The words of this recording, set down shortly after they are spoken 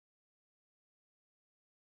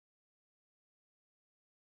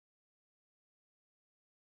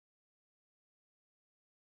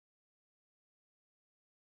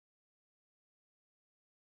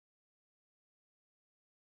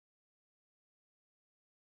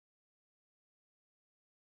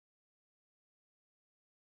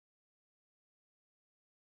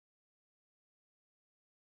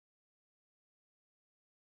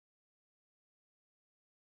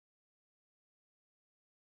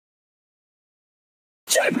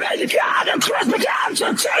Keep me God and Chris began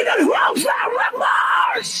to take the rules and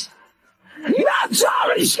remorse. Not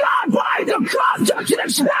already scarred by the conduct and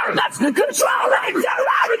experiments, controlling their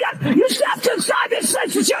arrogance. You stepped inside this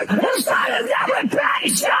institute and started their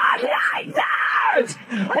impatient nightmares.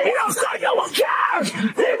 You don't say no one cares.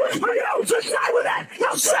 It was for you to stay with it.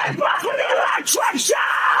 You'll stay back with the electric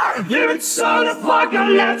chair. It's sort of like a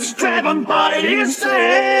let's driven by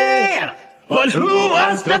insane. But who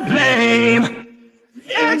was to blame?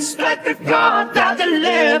 Expect the God that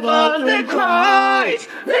delivered the Christ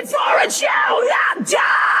before it's you that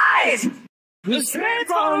dies. Escape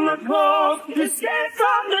from the cold, escape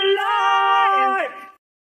from the light.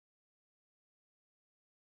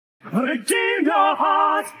 Redeem your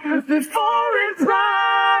heart before it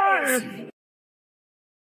rise.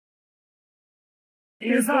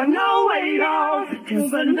 Is there no way out?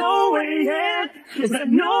 Is there no way in? Is there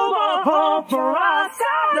no more hope for us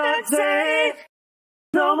on the day?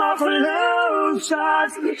 No more solutions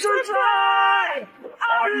to try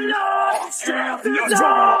our lost in the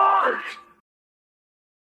dark.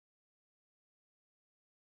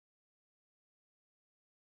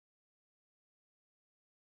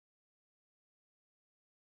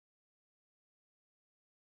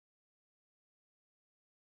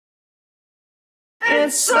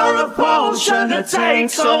 It's a repulsion that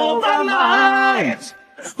takes over minds,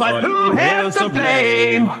 but who has to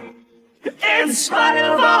blame? In spite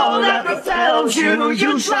of all that befell you,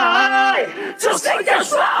 you try to stick your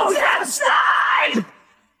throat inside.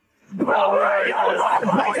 Already alive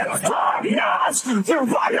by the darkness, the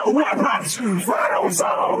vital weapons, fatal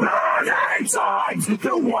so many times.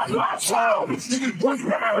 The one last hope was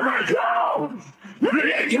where we go.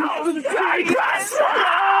 It goes the darkness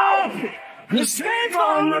alone. Escape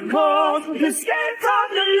from the cold, escape from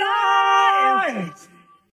the light.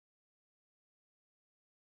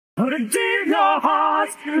 Redeem your heart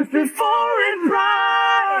before it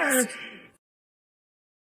rise.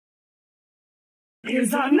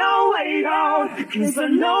 Is there no way out? Is there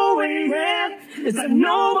no way in? Is there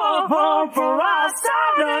no more hope for us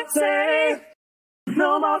on the day?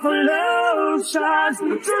 No more solutions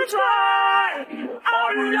to try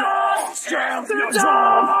our lost strength in the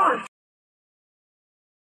dark.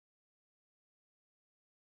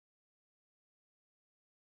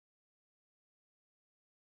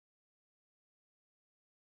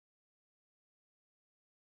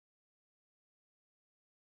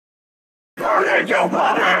 Turn in your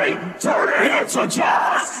body, turn it into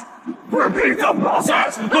dust. Repeat the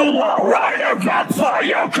process, the wall rider can't play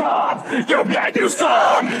your card. You get you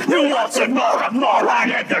strong, you want it more and more.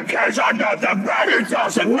 And in the cage under the bed, it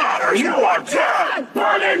doesn't matter, you are dead.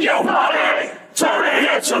 Burn in your body, turn it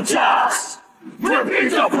into dust. Repeat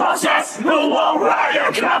the process, the wall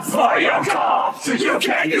rider can't play your card. You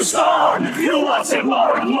get you strong, you want it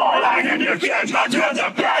more and more. And in the cage under the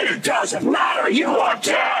bed, it doesn't matter, you are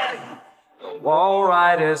dead. Wall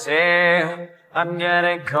rider's here, I'm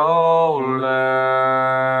getting colder.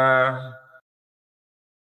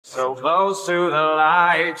 So close to the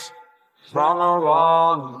light, from the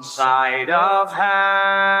wrong side of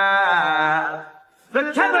hell.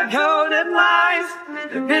 The chemical in life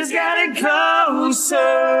is getting closer.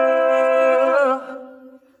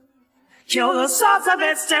 Kill the source of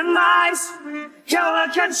its demise, kill the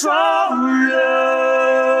controller.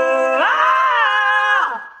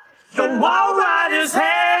 The wall rider's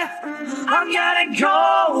here, I'm getting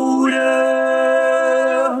colder.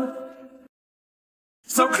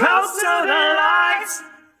 So close to the lights,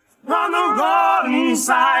 on the wrong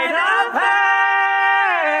side of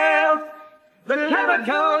hell. The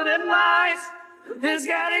chemical in life is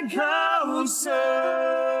getting closer.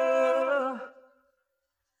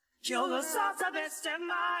 Kill the source of its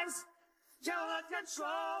demise, kill the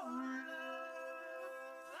controller.